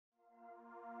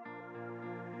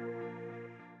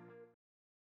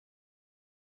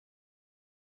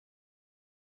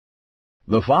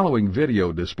The following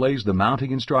video displays the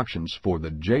mounting instructions for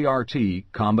the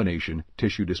JRT Combination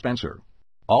Tissue Dispenser.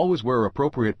 Always wear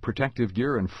appropriate protective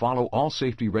gear and follow all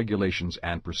safety regulations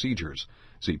and procedures.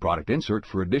 See product insert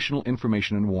for additional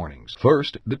information and warnings.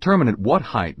 First, determine at what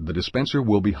height the dispenser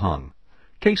will be hung.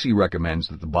 Casey recommends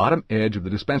that the bottom edge of the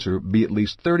dispenser be at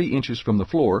least 30 inches from the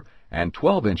floor and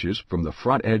 12 inches from the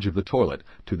front edge of the toilet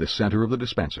to the center of the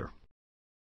dispenser.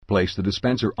 Place the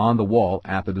dispenser on the wall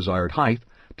at the desired height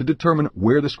to determine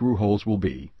where the screw holes will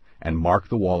be, and mark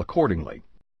the wall accordingly.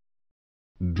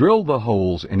 Drill the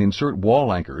holes and insert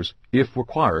wall anchors if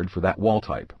required for that wall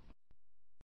type.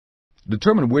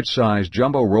 Determine which size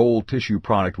jumbo roll tissue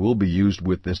product will be used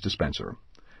with this dispenser.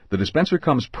 The dispenser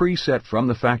comes preset from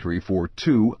the factory for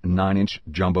 2 9-inch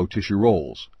jumbo tissue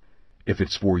rolls. If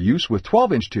it's for use with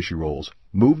 12-inch tissue rolls,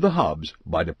 move the hubs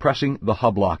by depressing the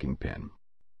hub locking pin.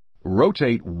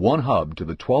 Rotate one hub to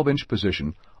the 12-inch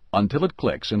position until it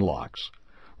clicks and locks.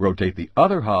 Rotate the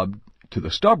other hub to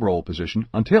the stub roll position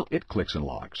until it clicks and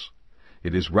locks.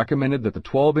 It is recommended that the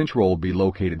 12-inch roll be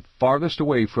located farthest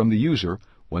away from the user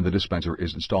when the dispenser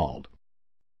is installed.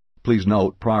 Please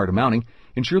note, prior to mounting,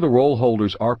 ensure the roll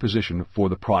holders are positioned for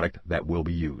the product that will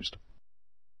be used.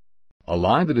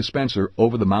 Align the dispenser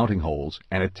over the mounting holes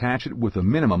and attach it with a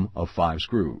minimum of 5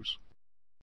 screws.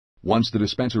 Once the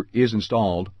dispenser is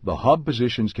installed, the hub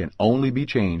positions can only be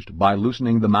changed by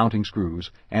loosening the mounting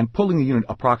screws and pulling the unit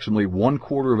approximately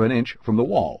 1/4 of an inch from the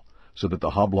wall so that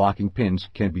the hub locking pins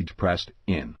can be depressed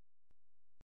in.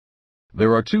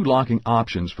 There are 2 locking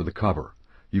options for the cover.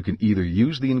 You can either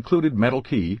use the included metal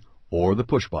key or the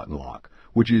push-button lock,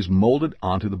 which is molded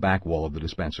onto the back wall of the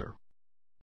dispenser.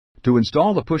 To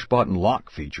install the push-button lock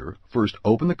feature, first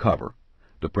open the cover,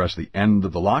 depress the end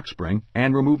of the lock spring,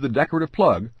 and remove the decorative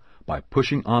plug by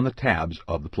pushing on the tabs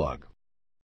of the plug.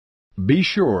 Be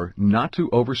sure not to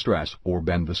overstress or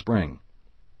bend the spring.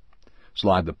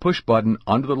 Slide the push button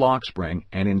under the lock spring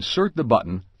and insert the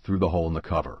button through the hole in the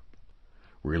cover.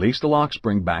 Release the lock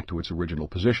spring back to its original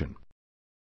position.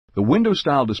 The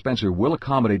window-style dispenser will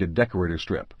accommodate a decorator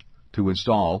strip. To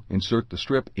install, insert the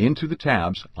strip into the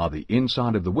tabs on the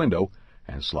inside of the window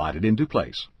and slide it into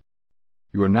place.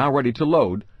 You are now ready to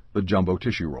load the jumbo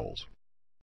tissue rolls.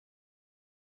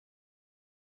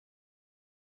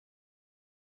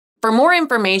 For more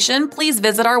information, please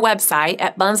visit our website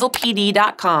at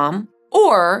bunzlpd.com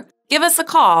or give us a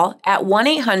call at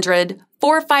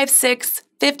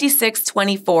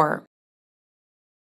 1-800-456-5624.